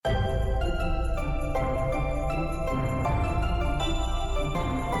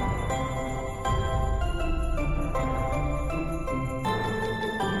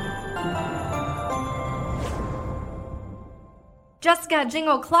Jessica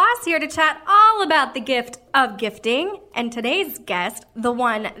Jingle Claus here to chat all about the gift of gifting. And today's guest, the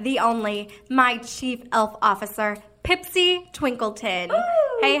one, the only, my Chief Elf Officer, Pipsy Twinkleton.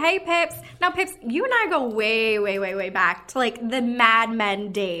 Ooh. Hey, Pips. Now, Pips, you and I go way, way, way, way back to like the Mad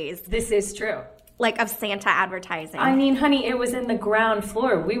Men days. This is true. Like of Santa advertising. I mean, honey, it was in the ground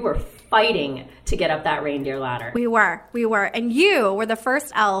floor. We were fighting to get up that reindeer ladder. We were. And you were the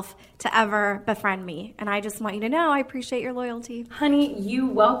first elf to ever befriend me. And I just want you to know I appreciate your loyalty. Honey, you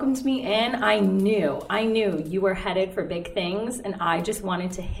welcomed me in. I knew you were headed for big things, and I just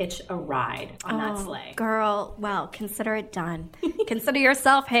wanted to hitch a ride on that sleigh. Girl, well, consider it done. Consider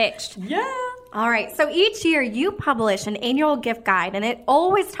yourself hitched. Yeah. All right, so each year you publish an annual gift guide, and it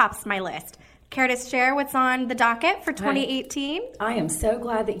always tops my list. Care to share what's on the docket for 2018? I am so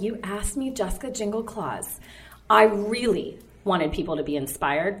glad that you asked me, Jessica Jingle Claus. I really wanted people to be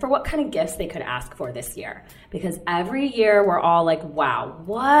inspired for what kind of gifts they could ask for this year. Because every year we're all like, wow,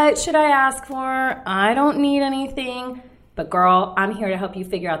 what should I ask for? I don't need anything. But girl, I'm here to help you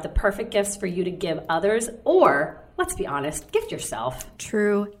figure out the perfect gifts for you to give others, or, let's be honest, gift yourself.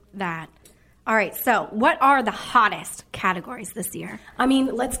 True that. All right, so what are the hottest categories this year? I mean,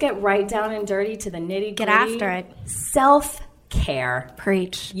 let's get right down and dirty to the nitty-gritty. Get after it. Self-care.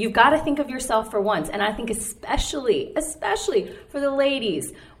 Preach. You've got to think of yourself for once, and I think especially for the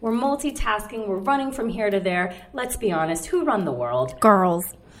ladies. We're multitasking, we're running from here to there. Let's be honest, who run the world? Girls.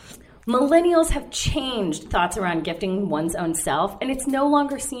 Millennials have changed thoughts around gifting one's own self, and it's no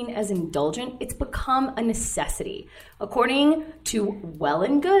longer seen as indulgent. It's become a necessity. According to Well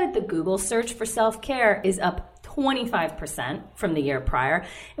and Good, the Google search for self-care is up 25% from the year prior,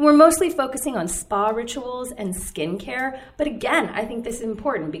 and we're mostly focusing on spa rituals and skincare. But again, I think this is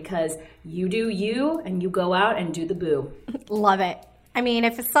important because you do you, and you go out and do the boo. Love it. I mean,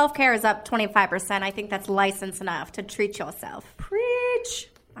 if self-care is up 25%, I think that's license enough to treat yourself. Preach.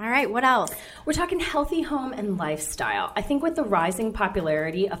 All right, what else? We're talking healthy home and lifestyle. I think with the rising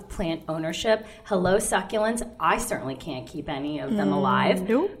popularity of plant ownership, hello succulents, I certainly can't keep any of them alive.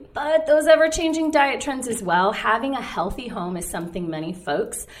 Nope. But those ever-changing diet trends as well, having a healthy home is something many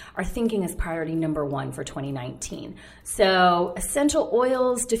folks are thinking is priority number one for 2019. So essential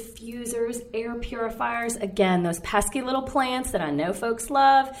oils, diffusers, air purifiers, again, those pesky little plants that I know folks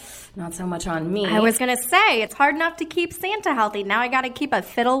love, not so much on me. I was going to say, it's hard enough to keep Santa healthy. Now I got to keep a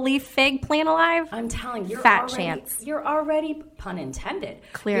fiddle leaf fig plant alive? I'm telling you, you're already, pun intended,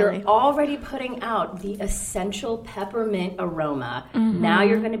 clearly. You're already putting out the essential peppermint aroma. Mm-hmm. Now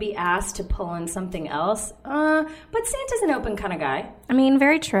you're going to be asked to pull in something else. But Santa's an open kind of guy. I mean,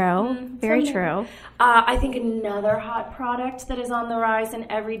 very true. Very true. I think another hot product that is on the rise in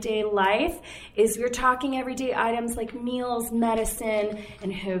everyday life is we're talking everyday items like meals, medicine,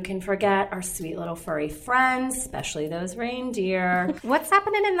 and who can forget our sweet little furry friends, especially those reindeer. What's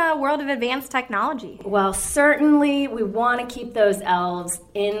happening in the world of advanced technology? Well, certainly we want to keep those elves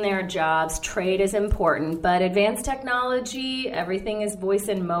in their jobs. Trade is important, but advanced technology, everything is voice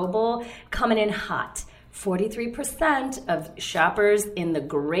and mobile, coming in hot. 43% of shoppers in the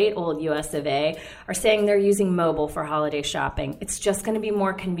great old US of A are saying they're using mobile for holiday shopping. It's just going to be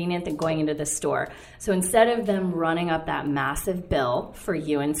more convenient than going into the store. So instead of them running up that massive bill for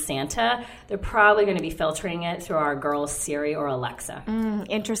you and Santa, they're probably going to be filtering it through our girls Siri or Alexa.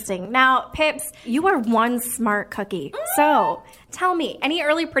 Interesting. Now, Pips, you are one smart cookie. So tell me, any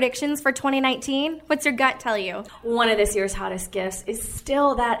early predictions for 2019? What's your gut tell you? One of this year's hottest gifts is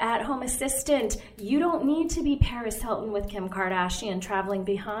still that at-home assistant. You don't need to be Paris Hilton with Kim Kardashian traveling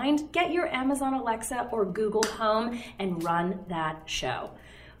behind. Get your Amazon Alexa or Google Home and run that show.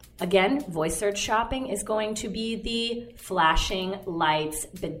 Again, voice search shopping is going to be the flashing lights,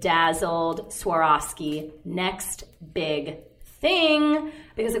 bedazzled Swarovski next big thing,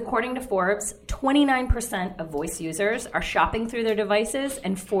 because according to Forbes, 29% of voice users are shopping through their devices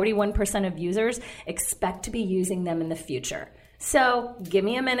and 41% of users expect to be using them in the future. So give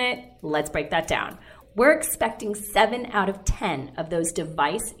me a minute, let's break that down. We're expecting 7 out of 10 of those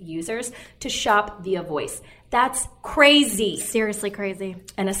device users to shop via voice. That's crazy. Seriously crazy.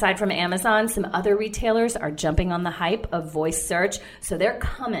 And aside from Amazon, some other retailers are jumping on the hype of voice search, so they're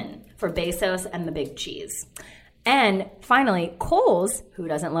coming for Bezos and the big cheese. And finally, Kohl's, who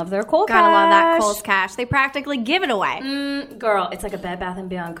doesn't love their Kohl Gotta cash? love that Kohl's cash. They practically give it away. Girl, it's like a Bed Bath &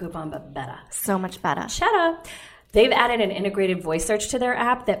 Beyond coupon, but better. So much better. Cheddar. They've added an integrated voice search to their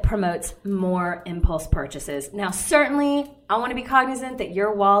app that promotes more impulse purchases. Now, certainly, I want to be cognizant that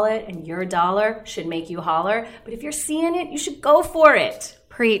your wallet and your dollar should make you holler, but if you're seeing it, you should go for it.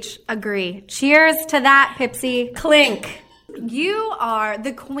 Preach. Agree. Cheers to that, Pipsy. Clink. You are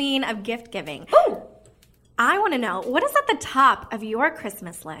the queen of gift giving. Ooh. I want to know, what is at the top of your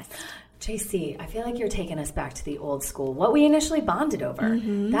Christmas list? JC, I feel like you're taking us back to the old school, what we initially bonded over,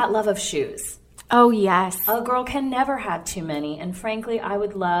 that love of shoes. Oh, yes. A girl can never have too many, and frankly, I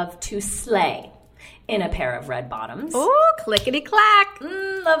would love to slay in a pair of red bottoms. Ooh, clickety-clack.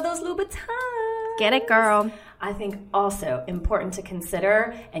 Love those Louboutins. Get it, girl. I think also important to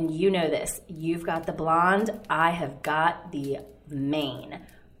consider, and you know this, you've got the blonde, I have got the mane.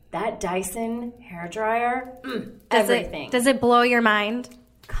 That Dyson hairdryer, everything. Does it blow your mind?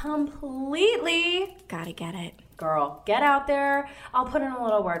 Completely. Gotta get it. Girl, get out there. I'll put in a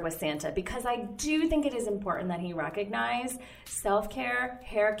little word with Santa because I do think it is important that he recognize self-care,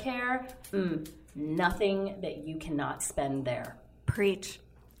 hair care, nothing that you cannot spend there. Preach.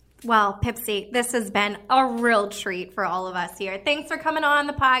 Well, Pipsy, this has been a real treat for all of us here. Thanks for coming on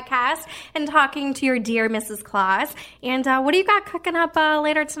the podcast and talking to your dear Mrs. Claus. And what do you got cooking up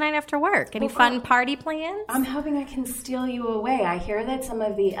later tonight after work? Any fun party plans? I'm hoping I can steal you away. I hear that some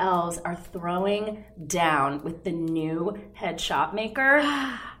of the elves are throwing down with the new head shop maker.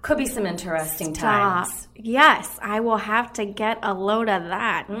 Could be some interesting times. Yes, I will have to get a load of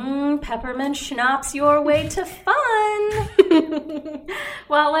that. Peppermint schnapps your way to fun.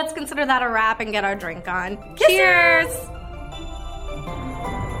 Well, let's consider that a wrap and get our drink on. Cheers!